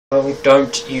Oh,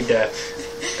 don't you dare.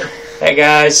 Hey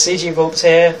guys, CG Vulpes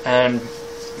here, and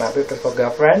my beautiful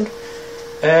girlfriend.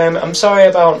 I'm sorry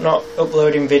about not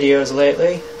uploading videos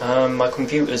lately. My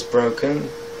computer's broken,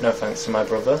 no thanks to my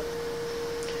brother.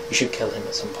 You should kill him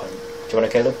at some point. Do you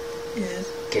want to kill him? Yes.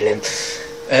 Kill him.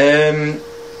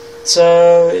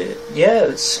 So, yeah,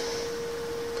 that's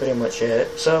pretty much it.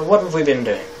 So, what have we been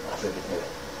doing? What have we been doing?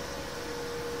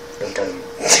 Don't tell him.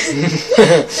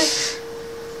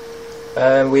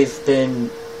 We've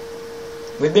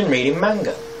been reading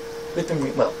manga. We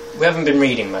haven't been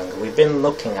reading manga. We've been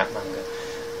looking at manga,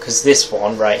 because this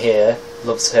one right here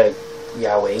loves her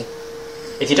yaoi.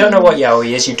 If you don't know what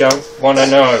yaoi is, you don't want to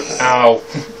know. Ow,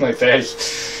 my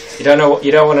face. You don't want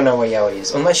to know what yaoi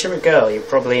is, unless you're a girl. You're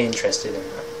probably interested in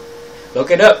that. Look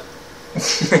it up.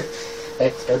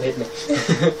 Hey, don't hit me.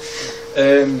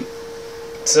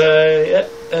 So yeah.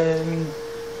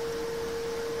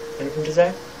 Anything to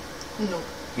say? No.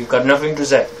 You've got nothing to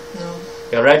say? No.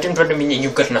 You're right in front of me and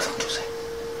you've got nothing to say.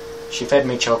 She fed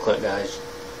me chocolate, guys.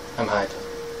 I'm hyper.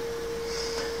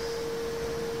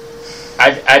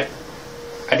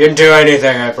 I didn't do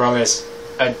anything, I promise.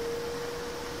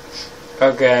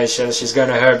 Okay, so she's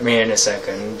gonna hurt me in a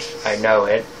second. I know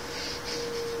it.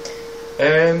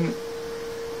 I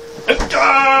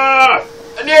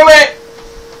knew it!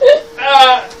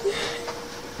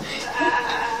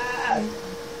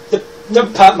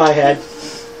 Don't pat my head.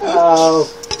 Oh.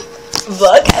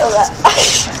 Look at that.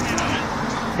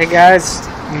 Hey guys,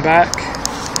 I'm back,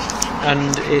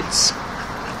 and it's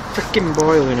freaking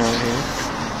boiling out here.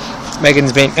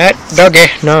 Megan's been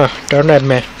doggy, no, don't let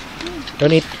me.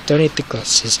 Don't eat the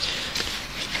glasses.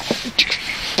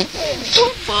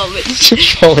 Don't fall it.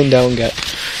 Falling down, guy.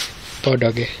 Poor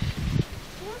doggy.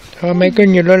 Oh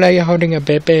Megan, you look like you're holding a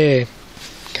baby.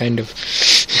 Kind of.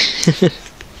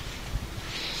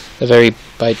 A very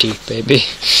bitey baby.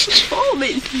 Fall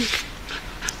it.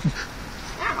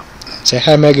 Say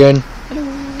hi, Megan. Hello.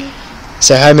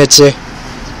 Say hi, Mitzi.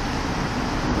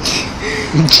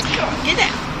 Go on, get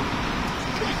out.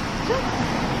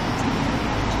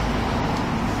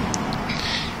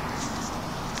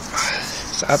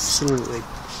 It's absolutely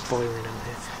boiling out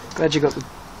here. Glad you got the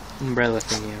umbrella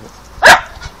thingy out.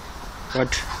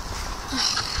 What?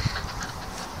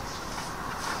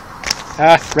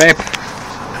 Ah, rape.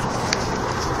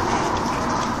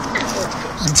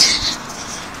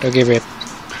 Doggy rape.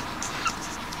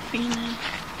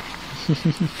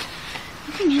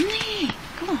 Nothing in there.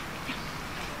 Come on.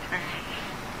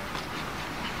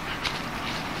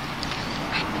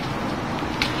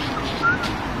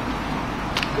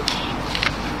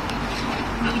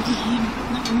 Not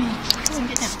me. Come on,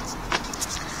 get down.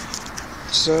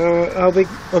 So I'll be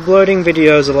uploading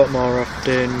videos a lot more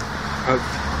often.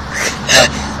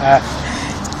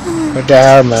 What the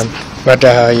hell, man? What the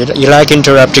hell? You like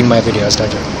interrupting my videos,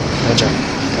 don't you? Don't you?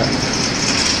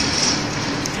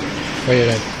 What are you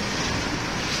doing?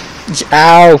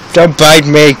 Ow! Don't bite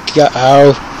me!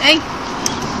 Ow! Hey!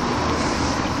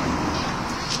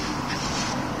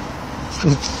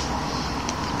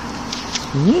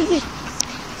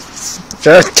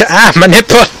 My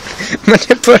nipple! My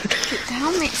nipple! Get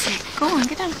down, Mitzi. Go on,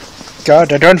 get down.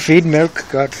 God, I don't feed milk.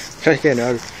 God, take it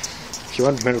out. If you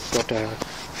want milk, what the hell?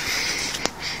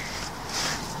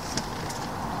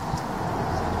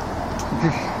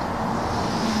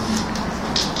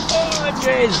 Oh,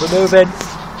 jeez, we're moving.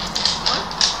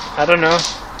 I don't know.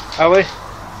 Are we?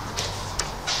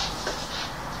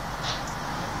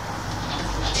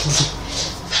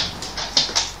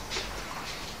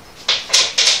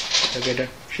 Look at her.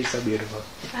 She's so beautiful.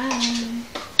 Bye.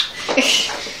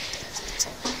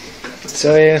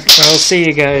 So yeah, I'll see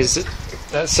you guys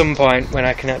at some point when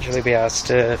I can actually be asked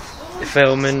to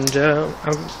film, and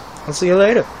I'll see you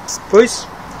later. Peace.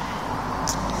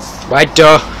 White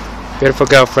door, beautiful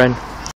girlfriend.